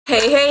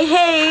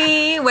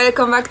Hey!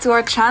 Welcome back to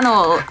our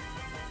channel.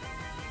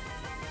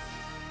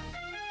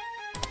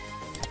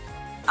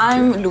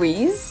 I'm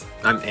Louise.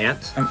 I'm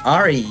Ant. I'm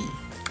Ari.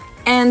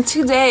 And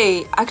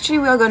today, actually,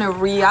 we are gonna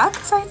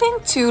react, I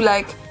think, to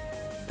like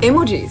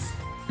emojis.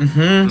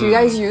 Do you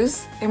guys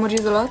use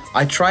emojis a lot?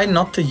 I try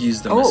not to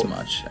use them as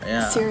much.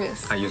 Yeah.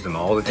 Serious? I use them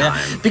all the time.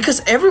 Yeah,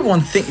 because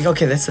everyone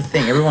okay, that's the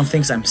thing. Everyone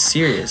thinks I'm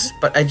serious,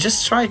 but I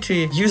just try to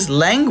use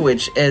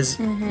language as,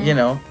 you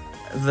know,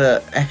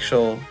 the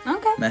actual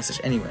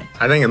message anyway.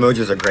 I think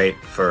emojis are great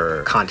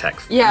for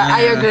context. Yeah,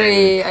 I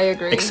agree.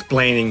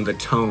 Explaining the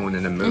tone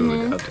and the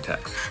mood of the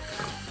text.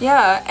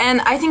 Yeah,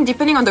 and I think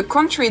depending on the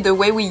country, the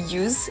way we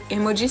use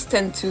emojis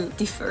tend to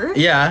differ.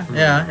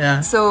 Yeah.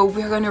 So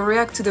we're gonna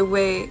react to the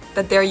way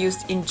that they're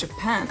used in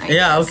Japan, I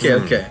guess.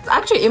 Okay.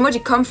 Actually,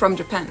 emoji come from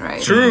Japan,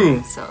 right?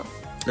 True. So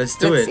Let's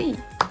do it. see.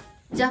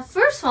 The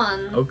first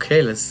one.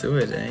 Okay, let's do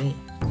it, eh?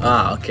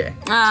 Okay.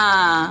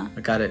 Ah.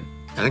 I got it.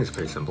 I think it's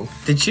pretty simple.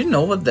 Did you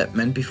know what that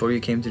meant before you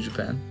came to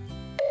Japan?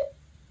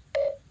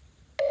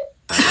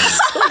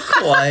 So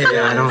quiet.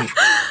 I don't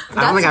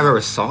think I've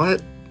ever saw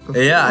it before.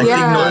 Yeah, I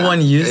think no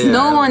one uses it.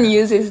 No one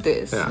uses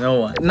this. Yeah. No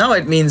one. Now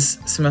it means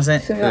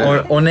sumimasen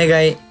or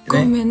onegai.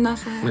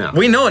 Gomennasai.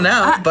 We know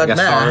now, but Yeah,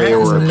 now I sorry have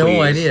or no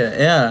please. idea.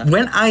 Yeah.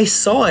 When I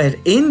saw it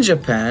in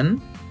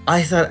Japan,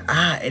 I thought,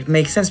 it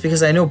makes sense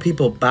because I know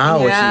people bow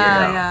here.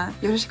 Yeah.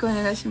 よろしくお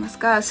願いします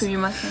か？すみ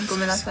ません。ご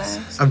めんなさい。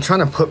 I'm trying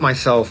to put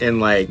myself in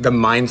like the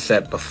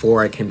mindset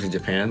before I came to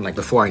Japan, like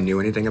before I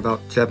knew anything about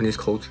Japanese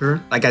culture.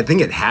 Like I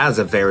think it has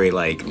a very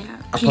like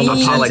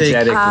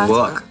apologetic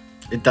look.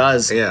 It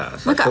does. Yeah.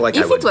 So I Look, feel like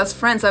if I would, it was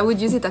France, I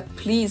would use it at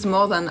please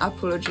more than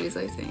apologies,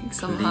 I think,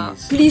 somehow.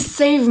 Please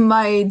save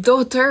my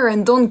daughter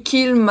and don't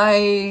kill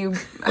my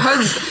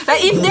husband.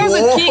 Like, if there's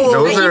a king,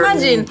 like,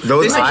 imagine.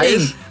 those like,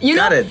 eyes. you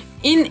know, Got it.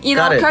 in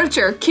our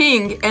culture,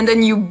 king, and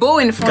then you bow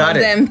in front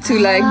of them to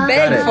like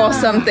beg for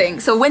something.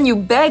 So when you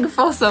beg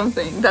for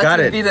something, that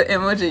would be the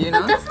emoji, you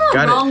know? But that's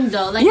not wrong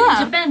though. Like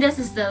in Japan, this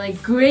is the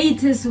like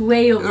greatest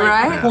way of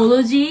like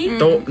apology.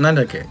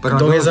 Nandake? But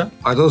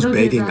are those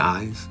begging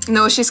eyes?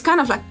 No, she's kind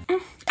of like,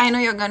 I know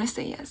you're gonna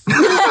say yes.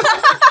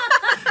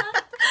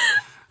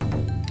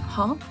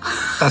 Huh?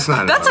 That's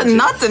not. That's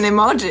not an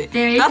emoji.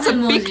 There is That's a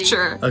emoji.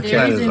 picture. Okay.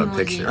 That is a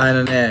picture. I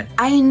don't know.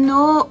 I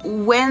know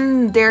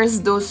when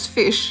there's those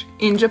fish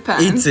in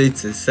Japan. いつ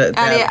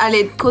あ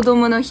れ、子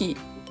供の日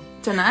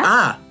じゃない？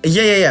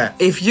 Yeah.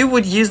 If you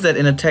would use that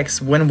in a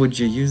text, when would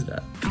you use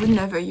that? I would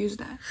never use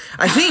that.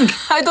 I think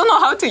I don't know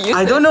how to use it.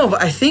 I don't know,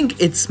 but I think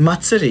it's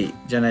matsuri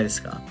じゃないで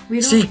すか？ We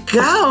違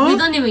う？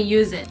 don't even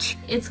use it.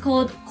 It's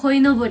called 鯉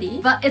のぼ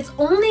り, but it's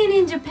only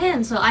in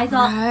Japan. So I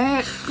thought,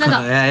 Right?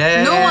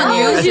 Yeah. No one how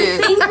would uses you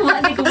it. think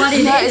what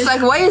it Yeah, is? it's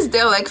like, why is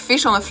there like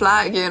fish on a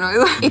flag, you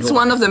know? It's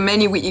one of the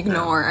many we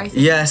ignore, I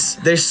think. Yes,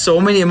 there's so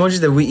many emojis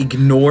that we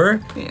ignore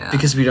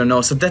because we don't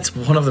know. So that's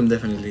one of them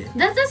definitely.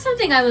 That's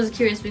something I was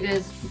curious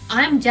because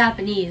I'm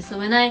Japanese. So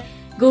when I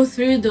go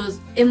through those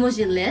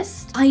emoji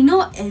lists, I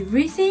know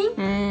everything,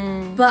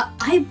 but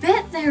I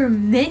bet there are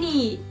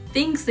many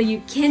things that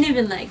you can't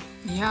even like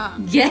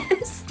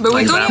guess. But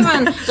we don't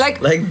even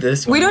like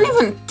this one. we don't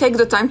even take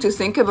the time to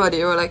think about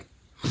it. We're like,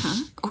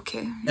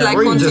 okay. Like,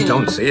 Or you continue. just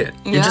don't see it.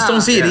 You just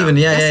don't see it even.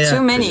 There's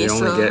too many. You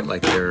only So get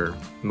like their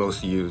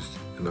most used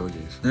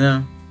emojis.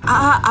 Yeah.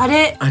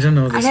 I don't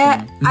know this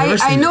one.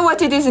 I know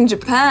what it is in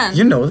Japan.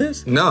 You know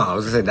this? No, I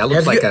was gonna say that looks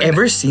Have like you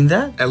ever seen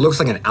that? It looks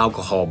like an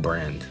alcohol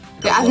brand.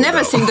 Yeah, I've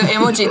never seen the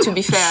emoji, to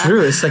be fair.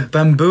 True, it's like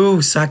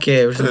bamboo sake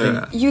or something.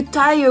 Yeah. You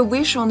tie a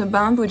wish on the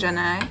bamboo, じゃ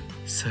ない？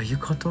 So you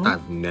koto?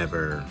 I've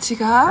never 違う？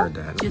 heard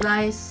that.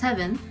 July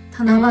 7th,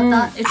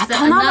 Tanabata. It's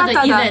Tanabata another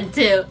だ。 event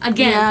too.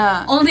 Again,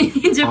 Yeah. only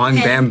in Japan. On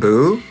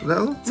bamboo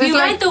though? So We it's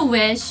write like, the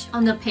wish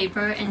on the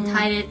paper and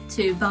tied it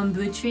to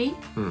bamboo tree.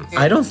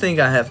 I don't think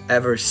I have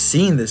ever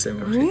seen this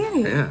emoji.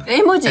 really? Yeah.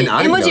 Emoji, And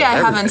I emoji, know I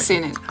haven't everything.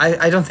 seen it.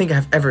 I don't think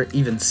I've ever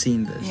even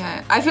seen this.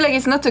 Yeah, I feel like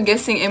it's not a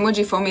guessing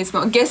emoji for me. It's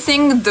more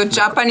guessing the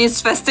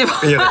Japanese festival.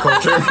 Yeah, the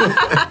culture.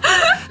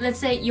 Let's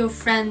say your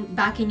friend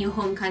back in your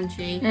home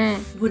country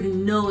wouldn't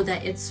know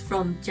that it's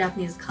from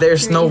Japanese culture.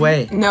 There's no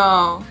way.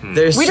 No.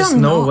 There's We just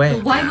don't no know. way.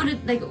 Why would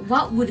it like?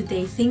 What would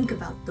they think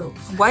about those?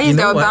 Why You is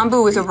know there a what?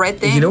 bamboo with a red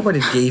thing? You know what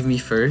it gave me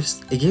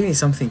first? It gave me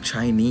something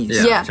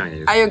Chinese. Yeah.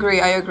 Chinese. I agree.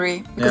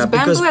 Because Yeah,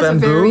 because bamboo has a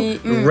very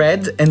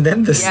red, and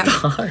then the Yeah.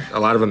 star. A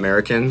lot of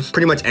Americans,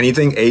 pretty much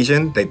anything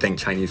Asian, they think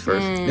Chinese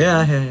first.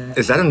 Yeah.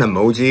 Is that an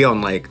emoji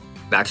on like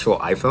the actual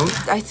iPhone?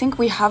 I think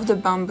we have the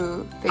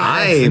bamboo thing.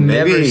 I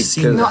never maybe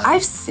seen 'cause No,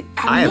 I've seen.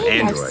 I have I've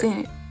Android. seen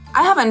it.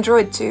 I have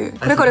Android too.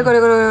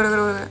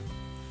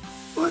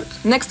 What?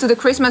 Next to the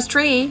Christmas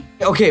tree.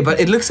 Okay, but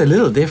it looks a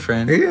little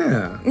different.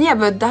 Yeah. Yeah,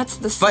 but that's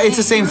the same. But it's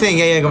the same thing.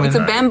 Yeah, go It's a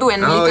bamboo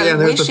and Oh little yeah,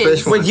 there's the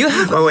wishes. fish one. Wait, you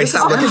have Oh wait, this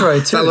stop is looking.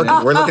 Android Stop too. looking.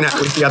 We're looking at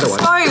what's the other one?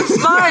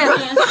 Smile.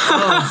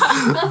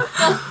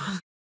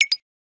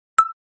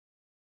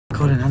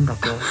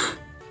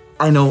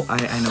 I know.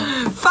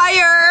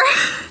 Fire!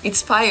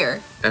 It's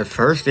fire. At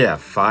first, yeah,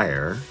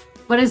 fire.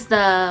 What is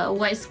the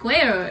white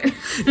square?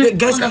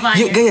 Guys, On the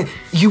fire.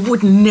 you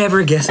would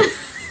never guess it.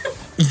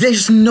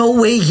 There's no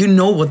way you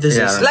know what this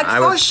is. Like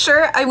for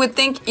sure, I would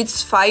think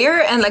it's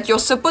fire, and like you're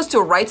supposed to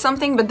write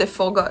something, but they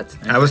forgot.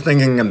 I was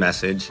thinking a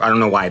message. I don't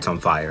know why it's on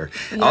fire.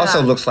 It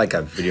also looks like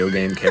a video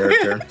game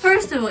character.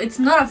 First of all, it's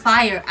not a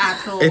fire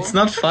at all. It's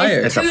not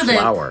fire. It's a tulip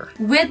flower.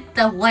 with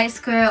the white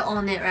square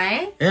on it,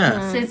 right?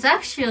 Yeah. So it's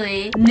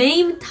actually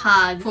name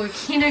tag for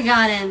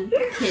kindergarten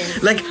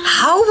kids. Like,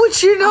 how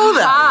would you know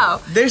that?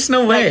 How? There's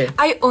no way.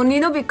 I only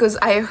know because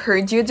I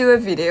heard you do a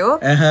video,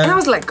 and I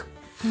was like,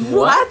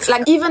 what?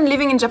 Like, even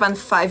living in Japan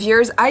 5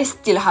 years, I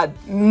still had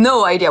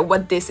no idea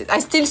what this is. I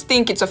still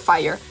think it's a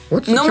fire.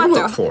 What's the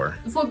tulip for?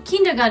 For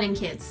kindergarten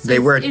kids. So They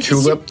wear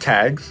tulip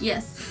tags?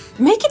 Yes.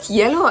 Make it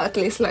yellow at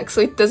least, like,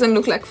 so it doesn't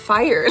look like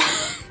fire.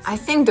 I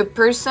think the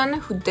person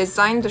who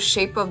designed the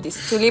shape of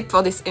this tulip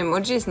for this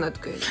emoji is not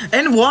good.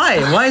 And why?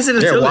 Why is it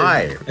a tulip?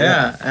 Why?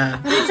 Yeah.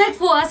 But it's like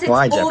for us, it's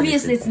Why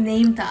obvious Japanese it's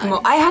name tag. No,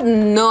 I had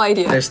no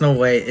idea. There's no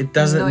way. It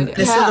doesn't. No idea.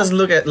 It still doesn't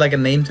look like a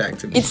name tag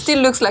to me. It still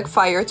looks like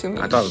fire to me.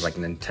 I thought it was like a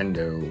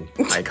Nintendo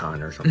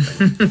icon or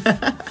something.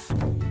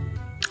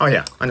 Oh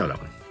yeah, I know that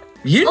one.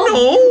 You know?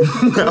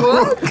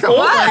 What? Oh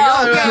my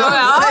God. Okay,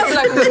 I was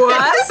like,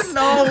 what?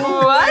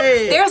 No What?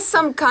 way. There's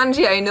some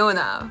kanji I know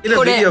now. In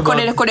a video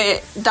about- こ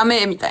れダ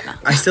メみたいな。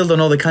 I still don't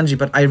know the kanji,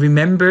 but I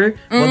remember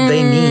what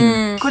they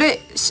mean. これ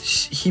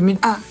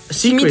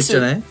Secret じゃ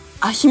ない?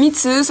 秘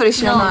密それ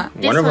知らな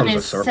No, い。 this One of one them's a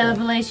is circle.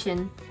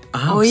 celebration. Oh,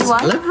 Oiwa?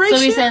 celebration?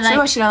 So we said それ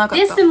は like, 知らなかっ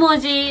た this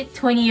emoji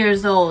 20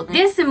 years old.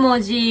 This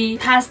emoji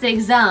passed the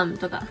exam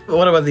とか.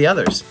 What about the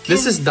others?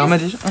 This is dumb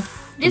edition.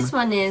 This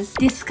one is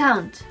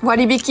discount.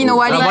 割引の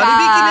割か。割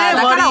引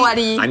ねだから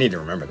割。 I need to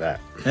remember that.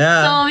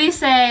 Yeah. So we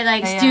say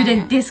like Yeah,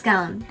 student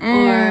discount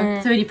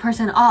or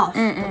 30% off. と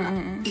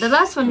か. The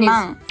last one is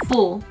Man.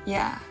 full.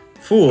 Yeah.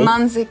 Fool.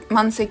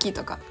 満席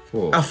とか。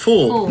Fool. A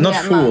fool, Fool. not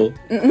Yeah, fool.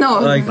 No.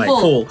 Like Like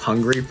full.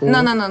 hungry fool? No.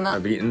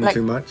 I've eaten Like-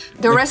 too much?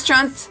 The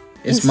restaurant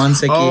It's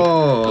manseki.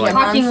 Oh, like,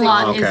 Parking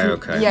lot Okay, is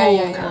okay. Yeah, full.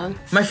 yeah, yeah.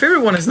 My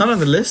favorite one is not on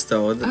the list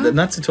though.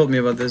 Natsu told me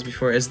about this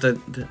before. Is the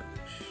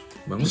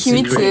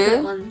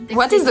Himitsu. one.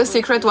 What is the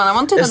secret one? I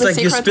want to know it's the like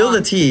you secret spill one.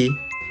 the tea,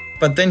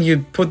 but then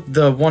you put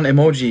the one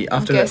emoji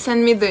after Okay, that.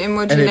 send me the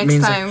emoji And it next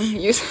means-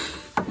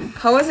 time.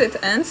 How was it,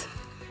 Ant?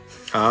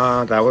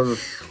 That was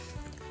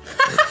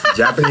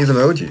Japanese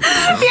emoji.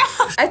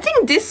 I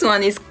think this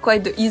one is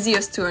quite the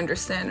easiest to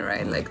understand,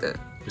 right? Like the...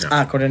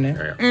 Ah, これね.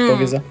 Yeah.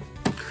 Togiza.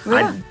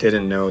 I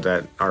didn't know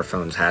that our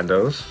phones had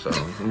those, so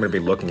I'm gonna be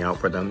looking out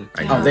for them.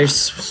 I Oh, know. there's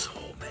so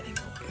many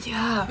more.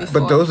 Yeah.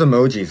 But those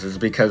emojis is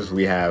because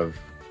we have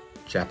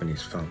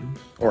Japanese phones,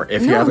 or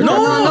if you have a no,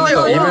 Japanese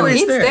phone. no,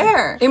 it's it's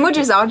there.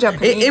 Emojis are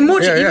Japanese.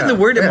 Emoji, Yeah, even yeah, the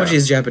word yeah. emoji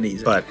is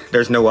Japanese. But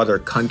there's no other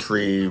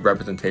country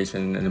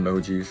representation in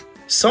emojis.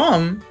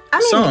 Some. I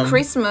mean, some.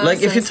 Christmas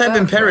Like if you and type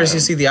in stuff, Paris, right? you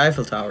see the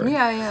Eiffel Tower.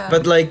 Yeah, yeah.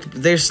 But like,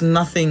 there's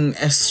nothing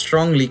as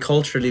strongly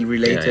culturally Yeah,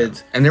 related.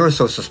 yeah. And they were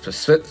so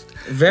specific.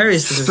 Very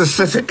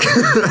specific.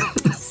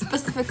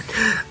 Specific.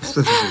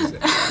 Specific.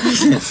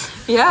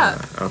 Yeah.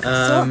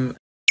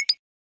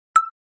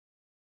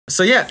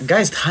 So yeah,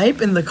 guys,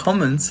 type in the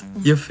comments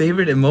your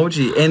favorite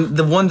emoji and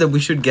the one that we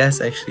should guess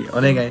actually.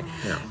 Onegai.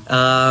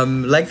 Yeah.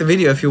 Like the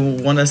video if you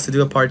want us to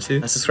do a part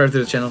 2. Subscribe to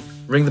the channel.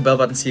 Ring the bell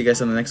button. See you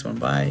guys on the next one.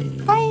 Bye.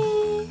 Bye.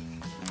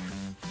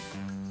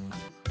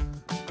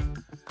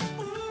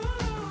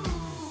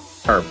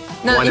 Or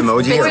No, one it's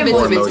emoji or bitsy,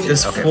 four bitsy, emojis? bitsy.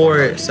 Just Okay,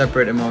 4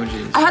 separate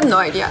emojis. I had no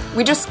idea.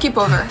 We just skip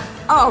over.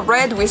 Oh,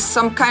 red with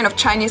some kind of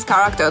Chinese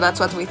character. That's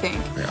what we think.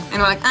 Yeah. And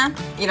we're like,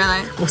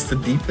 iranai. What's the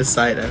deepest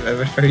side I've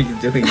ever heard you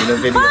doing in a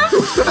video?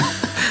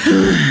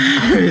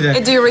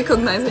 Do you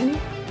recognize any?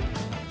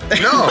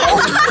 No.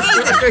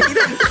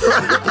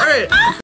 Alright.